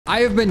I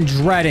have been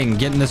dreading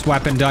getting this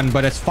weapon done,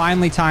 but it's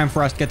finally time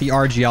for us to get the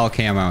RGL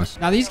camos.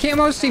 Now, these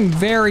camos seem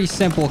very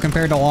simple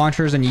compared to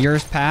launchers in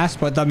years past,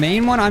 but the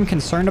main one I'm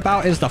concerned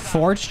about is the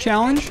Forge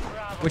challenge,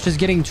 which is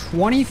getting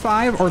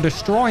 25 or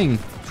destroying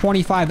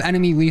 25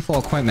 enemy lethal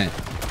equipment.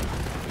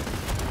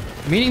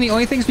 Meaning the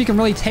only things we can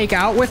really take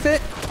out with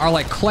it are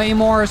like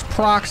claymores,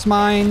 prox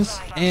mines,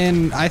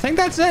 and I think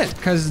that's it,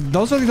 because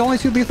those are the only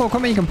 2 lethal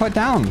equipment you can put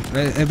down,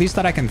 at least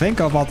that I can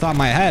think of off the top of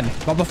my head.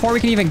 But before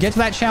we can even get to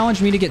that challenge,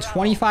 we need to get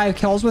 25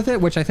 kills with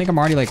it, which I think I'm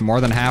already like more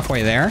than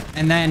halfway there.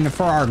 And then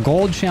for our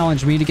gold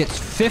challenge, we need to get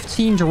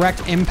 15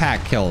 direct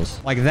impact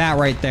kills, like that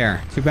right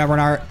there. Too bad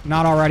we're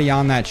not already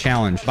on that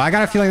challenge. But I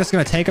got a feeling this is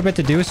going to take a bit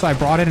to do, so I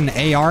brought in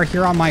an AR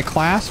here on my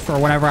class for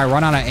whenever I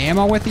run out of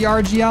ammo with the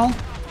RGL.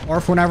 Or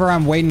if whenever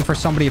I'm waiting for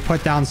somebody to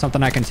put down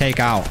something I can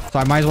take out. So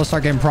I might as well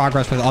start getting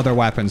progress with other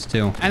weapons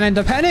too. And then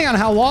depending on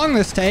how long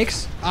this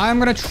takes, I'm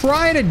going to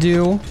try to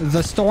do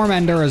the Storm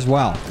Ender as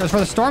well. Because for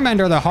the Storm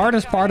Ender, the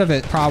hardest part of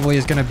it probably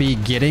is going to be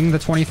getting the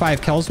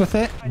 25 kills with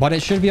it. But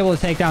it should be able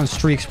to take down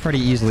streaks pretty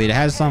easily. It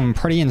has some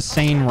pretty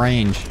insane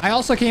range. I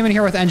also came in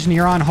here with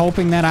Engineer on,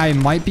 hoping that I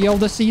might be able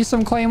to see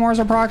some claymores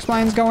or prox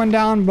mines going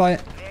down.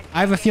 But I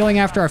have a feeling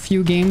after a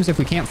few games, if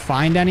we can't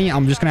find any,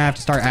 I'm just going to have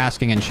to start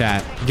asking in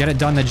chat. Get it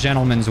done the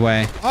gentleman's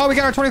way. Oh, we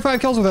got our 25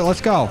 kills with it.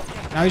 Let's go.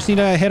 Now we just need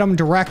to hit them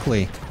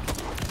directly.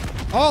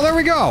 Oh, there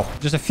we go.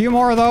 Just a few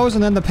more of those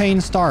and then the pain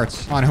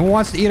starts. Come on, who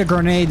wants to eat a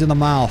grenade in the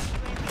mouth?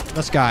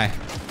 This guy.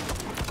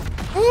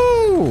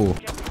 Ooh.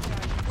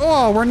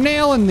 Oh, we're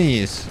nailing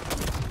these.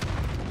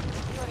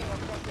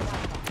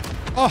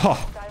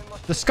 Oh,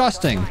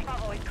 disgusting.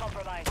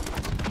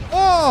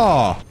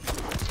 Oh,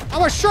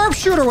 I'm a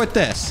sharpshooter with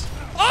this.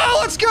 Oh,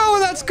 let's go.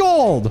 That's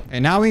gold.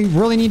 And now we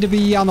really need to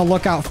be on the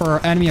lookout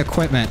for enemy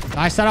equipment.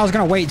 I said I was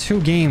going to wait 2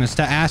 games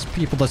to ask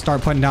people to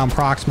start putting down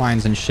prox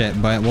mines and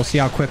shit, but we'll see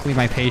how quickly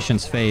my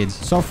patience fades.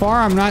 So far,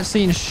 I'm not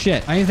seeing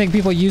shit. I don't think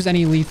people use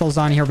any lethals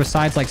on here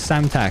besides like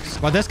Semtex.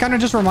 But this kind of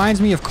just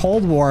reminds me of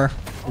Cold War,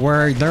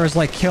 where there's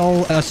like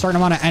kill a certain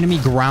amount of enemy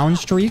ground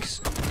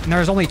streaks. And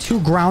there's only 2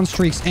 ground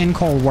streaks in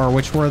Cold War,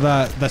 which were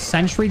the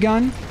sentry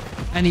gun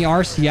and the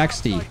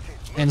RCXD.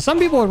 And some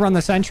people would run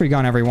the sentry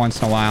gun every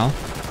once in a while.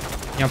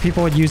 You know,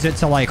 people would use it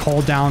to like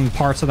hold down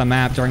parts of the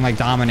map during like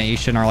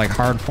domination or like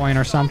hardpoint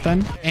or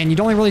something. And you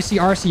don't really see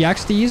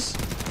RCXDs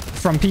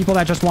from people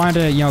that just wanted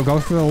to, you know, go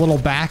through a little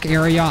back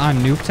area on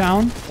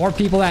Nuketown, or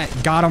people that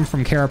got them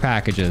from care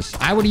packages.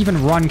 I would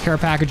even run care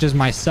packages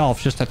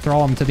myself just to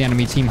throw them to the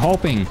enemy team,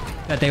 hoping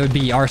that they would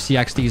be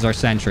RCXDs or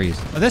sentries.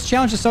 But this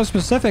challenge is so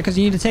specific because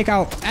you need to take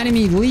out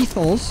enemy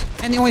lethals,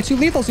 and the only 2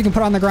 lethals you can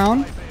put on the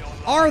ground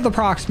are the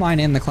prox mine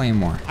and the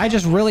claymore. I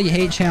just really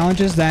hate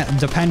challenges that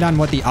depend on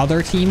what the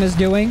other team is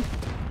doing.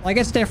 Like,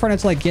 it's different.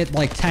 It's like get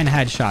like 10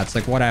 headshots,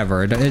 like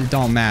whatever. It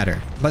don't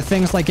matter. But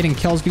things like getting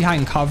kills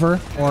behind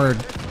cover or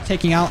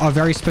taking out a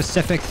very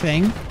specific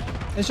thing,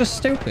 it's just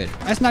stupid.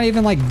 That's not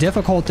even like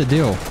difficult to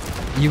do.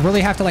 You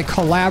really have to like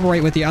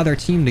collaborate with the other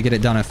team to get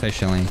it done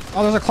efficiently.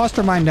 Oh, there's a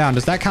cluster mine down.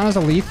 Does that count as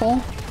a lethal?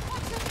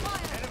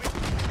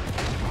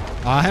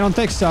 I don't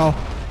think so.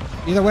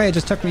 Either way, it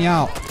just took me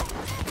out.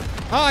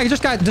 Oh, I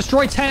just got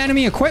destroyed 10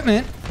 enemy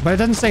equipment, but it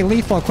doesn't say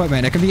lethal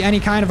equipment. It could be any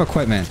kind of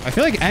equipment. I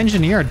feel like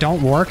Engineer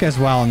don't work as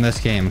well in this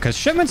game because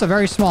Shipment's a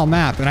very small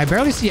map and I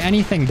barely see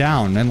anything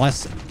down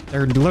unless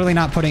they're literally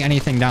not putting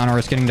anything down or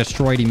it's getting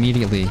destroyed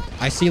immediately.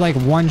 I see like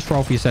 1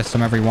 trophy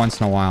system every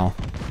once in a while.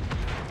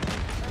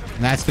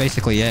 And that's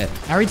basically it.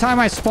 Every time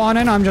I spawn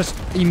in, I'm just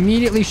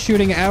immediately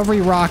shooting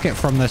every rocket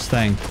from this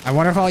thing. I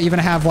wonder if I'll even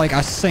have like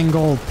a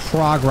single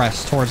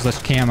progress towards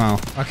this camo.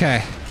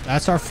 Okay.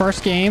 That's our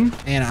first game,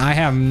 and I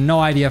have no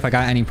idea if I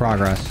got any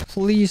progress.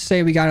 Please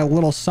say we got a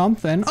little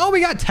something. Oh, we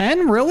got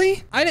 10?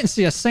 Really? I didn't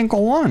see a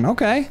single one.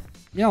 Okay.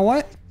 You know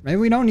what? Maybe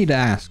we don't need to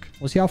ask.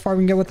 We'll see how far we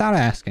can get without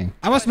asking.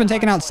 I must have been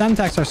taking out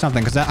Semtex or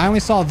something, because I only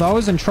saw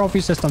those and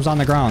trophy systems on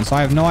the ground, so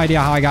I have no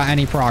idea how I got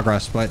any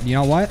progress. But you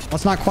know what?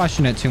 Let's not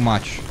question it too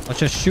much. Let's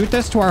just shoot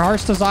this to our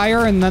heart's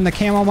desire, and then the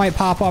camo might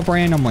pop up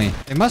randomly.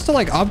 They must have,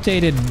 like,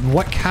 updated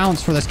what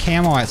counts for this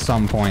camo at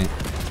some point.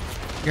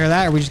 Hear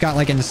that? Or we just got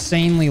like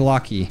insanely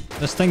lucky.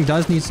 This thing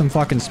does need some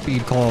fucking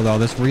speed cola though.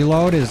 This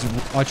reload is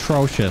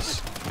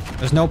atrocious.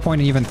 There's no point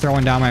in even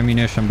throwing down my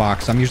munition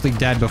box. I'm usually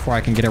dead before I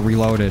can get it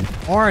reloaded.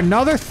 Or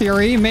another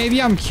theory,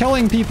 maybe I'm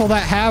killing people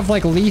that have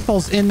like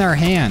lethals in their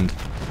hand.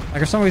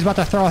 Like if somebody's about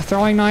to throw a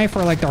throwing knife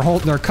or like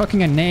they're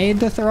cooking a nade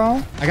to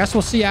throw. I guess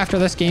we'll see after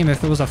this game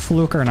if it was a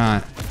fluke or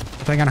not,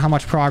 depending on how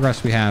much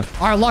progress we have.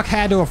 Our luck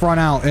had to have run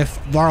out.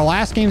 If our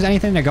last game's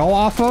anything to go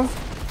off of,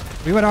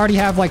 we would already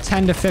have like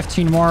 10 to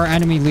 15 more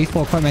enemy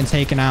lethal equipment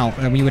taken out,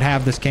 and we would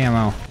have this camo.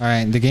 All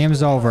right, the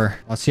game's over.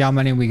 Let's see how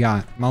many we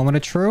got. Moment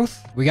of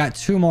truth. We got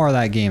 2 more of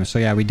that game, so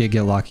yeah, we did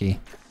get lucky.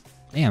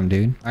 Damn,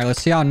 dude. All right,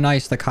 let's see how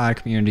nice the COD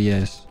community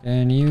is.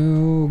 Can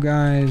you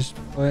guys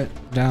put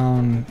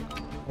down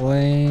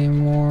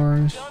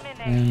claymores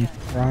and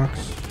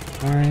prox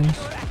mines?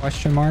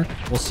 Question mark.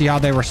 We'll see how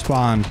they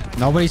respond.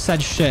 Nobody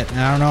said shit, and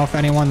I don't know if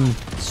anyone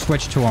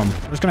switched to them.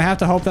 We're just gonna have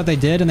to hope that they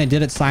did, and they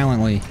did it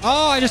silently.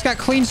 Oh, I just got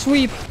clean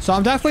sweep, so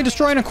I'm definitely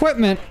destroying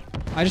equipment.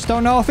 I just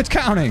don't know if it's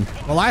counting.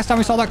 The last time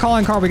we saw that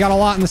calling card, we got a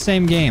lot in the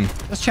same game.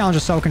 This challenge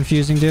is so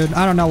confusing, dude.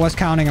 I don't know what's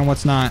counting and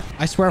what's not.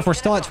 I swear if we're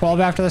still at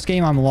 12 after this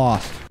game, I'm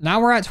lost. Now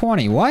we're at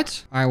 20.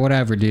 What? All right,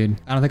 whatever, dude.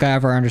 I don't think I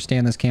ever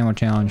understand this camo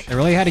challenge. I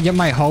really had to get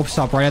my hopes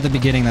up right at the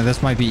beginning that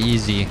this might be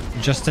easy.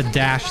 Just to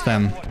dash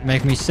them.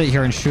 Make me sit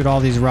here and shoot all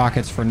these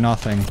rockets for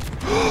nothing.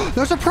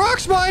 There's a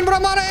prox mine, but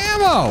I'm out of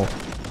ammo.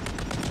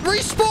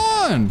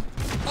 Respawn.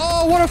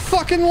 Oh, what a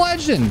fucking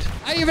legend.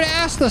 I didn't even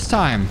ask this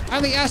time. I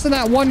only asked in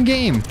that one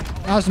game.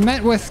 I was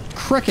met with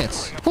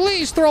crickets.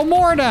 Please throw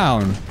more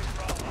down.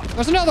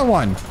 There's another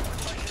one.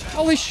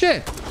 Holy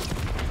shit.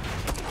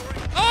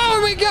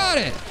 Oh, we got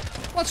it.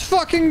 Let's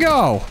fucking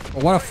go.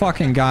 What a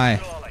fucking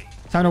guy.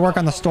 Time to work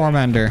on the Storm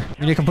Ender.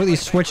 We need to completely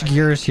switch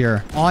gears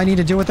here. All I need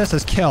to do with this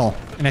is kill.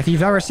 And if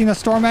you've ever seen the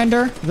Storm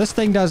Ender, this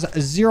thing does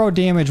 0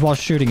 damage while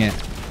shooting it.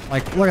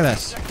 Like, look at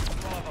this.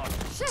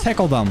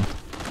 Tickle them.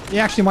 He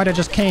actually might have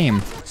just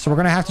came. So we're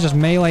going to have to just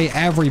melee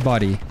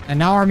everybody. And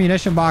now our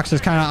munition box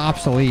is kind of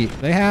obsolete.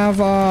 They have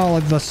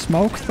like the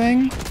smoke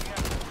thing.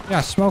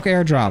 Yeah, smoke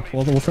airdrop.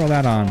 We'll throw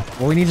that on.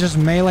 Well, we need to just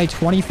melee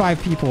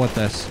 25 people with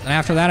this. And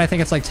after that, I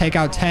think it's like take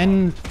out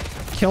 10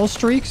 kill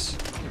streaks.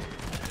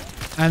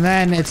 And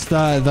then it's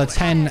the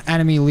 10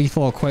 enemy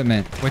lethal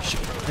equipment, which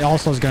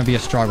also is going to be a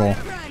struggle.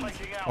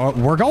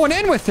 We're going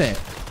in with it.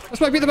 This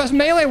might be the best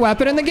melee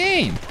weapon in the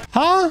game.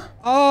 Huh?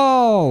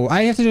 Oh,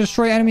 I have to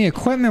destroy enemy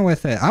equipment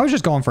with it. I was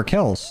just going for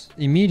kills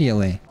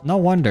immediately. No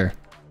wonder.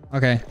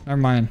 Okay, never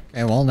mind.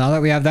 Okay, well, now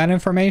that we have that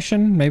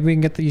information, maybe we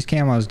can get these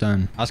camos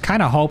done. I was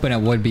kind of hoping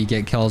it would be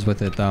get kills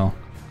with it, though.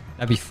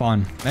 That'd be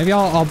fun. Maybe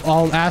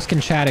I'll ask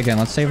in chat again.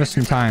 Let's save us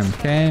some time.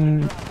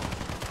 Can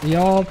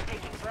y'all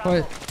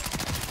put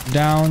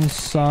down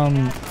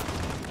some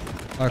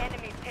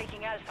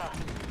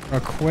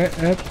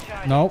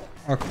nope.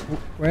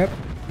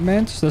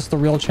 Equipment. This is the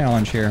real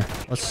challenge here.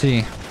 Let's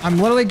see. I'm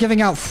literally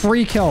giving out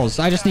free kills.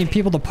 I just need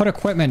people to put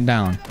equipment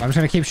down. I'm just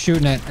gonna keep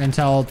shooting it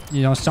until,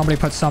 you know, somebody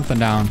puts something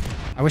down.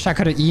 I wish I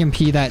could have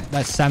EMP'd that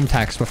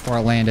Semtex before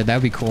it landed.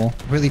 That'd be cool.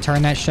 Really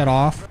turn that shit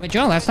off. Wait,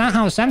 Joe, that's not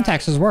how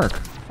Semtexes work.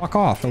 Fuck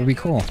off. It would be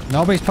cool.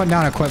 Nobody's putting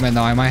down equipment,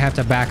 though. I might have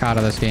to back out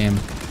of this game.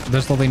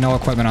 There's literally no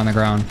equipment on the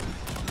ground.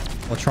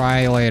 We'll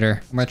try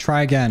later. I'm gonna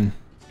try again.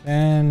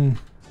 Can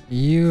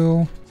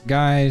you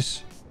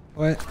guys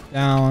put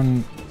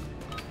down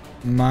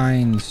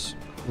mines,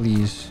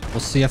 please? We'll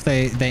see if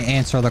they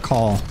answer the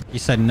call. He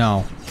said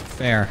no.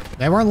 Fair.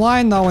 They weren't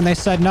lying, though, when they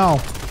said no.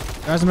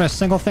 There hasn't been a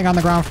single thing on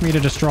the ground for me to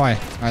destroy.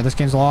 All right, this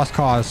game's a lost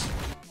cause.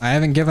 I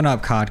haven't given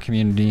up, COD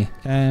community.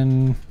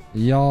 Can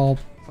y'all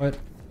put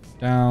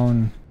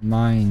down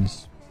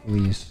mines,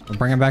 please? We're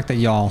bringing back the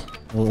y'all.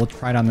 We'll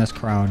try it on this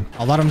crowd.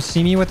 I'll let them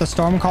see me with the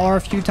Stormcaller a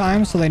few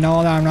times so they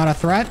know that I'm not a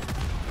threat.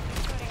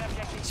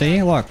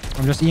 See? Look,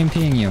 I'm just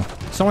EMPing you.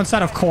 Someone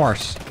said, of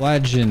course.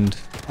 Legend.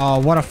 Oh,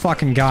 what a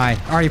fucking guy.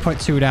 Already put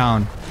 2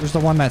 down. Who's the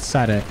one that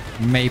said it?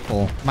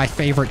 Maple. My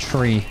favorite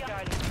tree.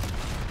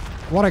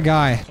 What a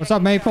guy. What's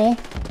up, Maple?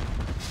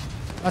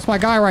 That's my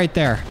guy right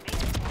there.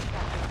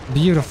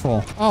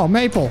 Beautiful. Oh,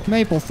 Maple.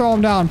 Maple, throw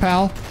him down,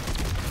 pal.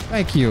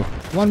 Thank you.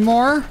 One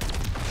more.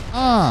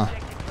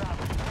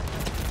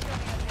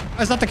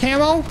 Is that the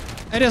camo?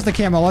 It is the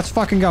camo. Let's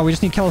fucking go. We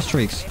just need kill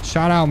streaks.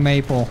 Shout out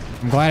Maple.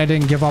 I'm glad I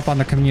didn't give up on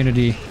the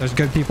community. There's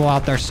good people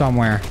out there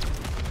somewhere.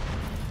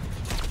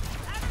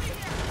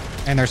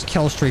 And there's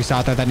kill streaks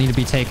out there that need to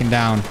be taken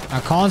down. Now,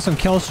 calling some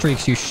kill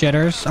streaks, you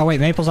shitters. Oh, wait.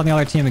 Maple's on the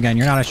other team again.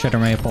 You're not a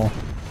shitter, Maple.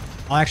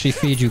 I'll actually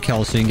feed you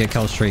kills so you can get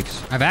kill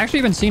streaks. I've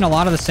actually been seeing a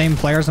lot of the same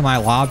players in my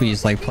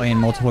lobbies, like, playing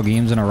multiple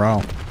games in a row.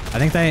 I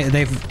think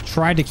they've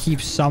tried to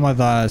keep some of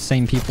the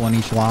same people in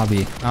each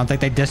lobby. I don't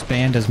think they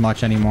disband as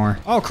much anymore.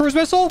 Oh, cruise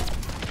missile?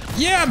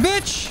 Yeah,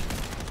 bitch!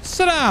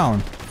 Sit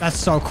down. That's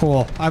so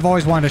cool. I've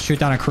always wanted to shoot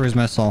down a cruise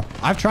missile.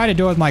 I've tried to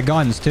do it with my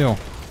guns, too.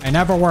 It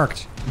never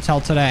worked until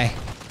today.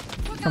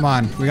 Come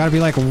on. We gotta be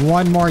like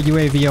one more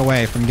UAV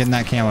away from getting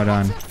that camo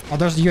done. Oh,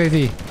 there's the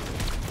UAV.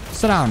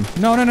 Sit down.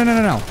 No, no, no, no,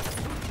 no, no.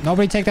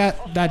 Nobody take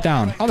that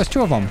down. Oh, there's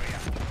 2 of them.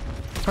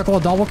 Quick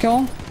little double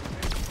kill.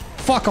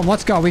 Fuck them.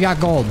 Let's go. We got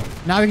gold.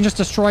 Now we can just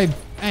destroy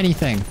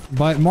anything.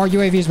 But more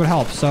UAVs would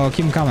help, so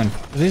keep them coming.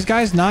 Do these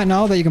guys not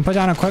know that you can put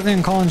down equipment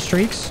and call in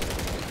streaks?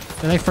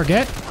 Do they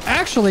forget?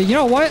 Actually, you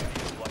know what?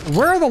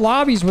 Where are the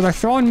lobbies where they're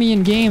throwing me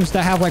in games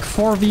that have like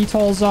 4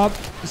 VTOLs up,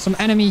 some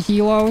enemy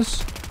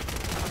helos?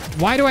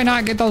 Why do I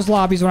not get those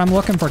lobbies when I'm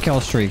looking for kill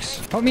streaks?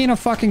 Put me in a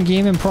fucking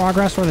game in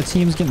progress where the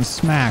team's getting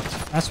smacked.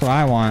 That's what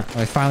I want.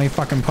 I finally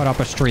fucking put up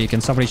a streak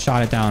and somebody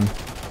shot it down.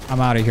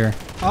 I'm out of here.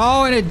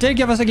 Oh, and it did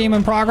give us a game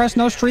in progress.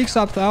 No streaks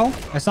up, though.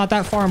 It's not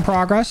that far in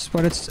progress,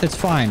 but it's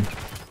fine.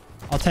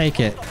 I'll take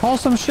it. Call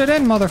some shit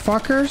in,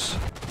 motherfuckers.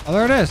 Oh,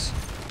 there it is.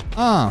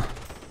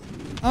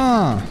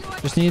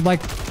 Just need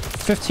like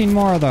 15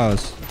 more of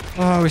those.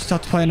 Oh, we still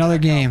have to play another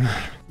game.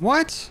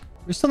 What?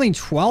 We still need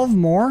 12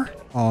 more?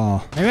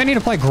 Oh, maybe I need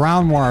to play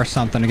ground war or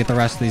something to get the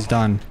rest of these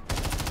done.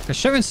 Because The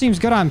shipment seems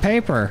good on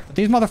paper, but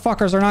these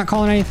motherfuckers are not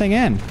calling anything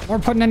in or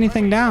putting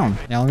anything down.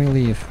 Yeah, let me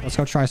leave. Let's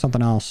go try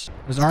something else.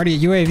 There's already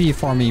a UAV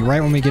for me right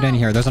when we get in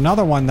here. There's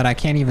another one that I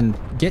can't even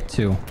get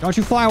to. Don't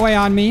you fly away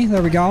on me.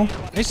 There we go.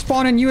 They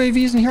spawn in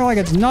UAVs in here like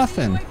it's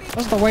nothing.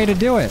 That's the way to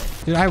do it.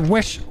 Dude, I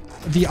wish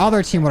the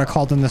other team would have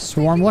called in this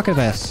swarm. Look at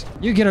this.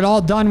 You get it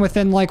all done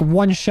within like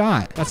one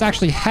shot. That's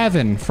actually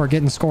heaven for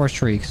getting score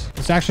streaks.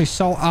 It's actually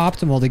so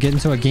optimal to get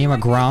into a game of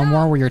ground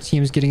war where your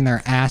team's getting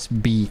their ass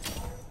beat.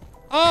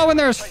 Oh, and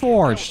there's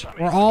Forged.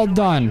 We're all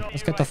done.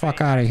 Let's get the fuck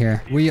out of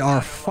here. We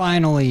are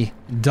finally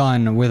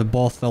done with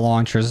both the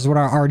launchers. This is what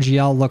our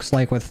RGL looks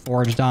like with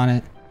Forged on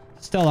it.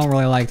 Still don't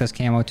really like this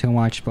camo too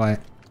much, but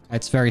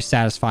it's very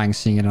satisfying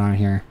seeing it on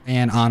here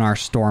and on our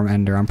Storm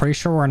Ender. I'm pretty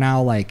sure we're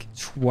now like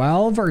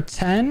 12 or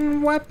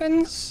 10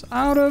 weapons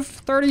out of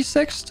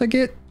 36 to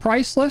get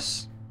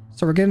priceless.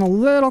 So we're getting a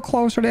little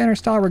closer to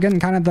Interstellar. We're getting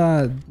kind of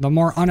the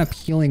more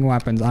unappealing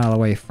weapons out of the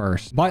way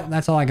first. But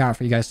that's all I got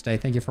for you guys today.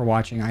 Thank you for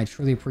watching. I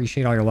truly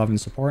appreciate all your love and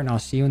support, and I'll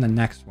see you in the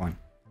next one.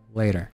 Later.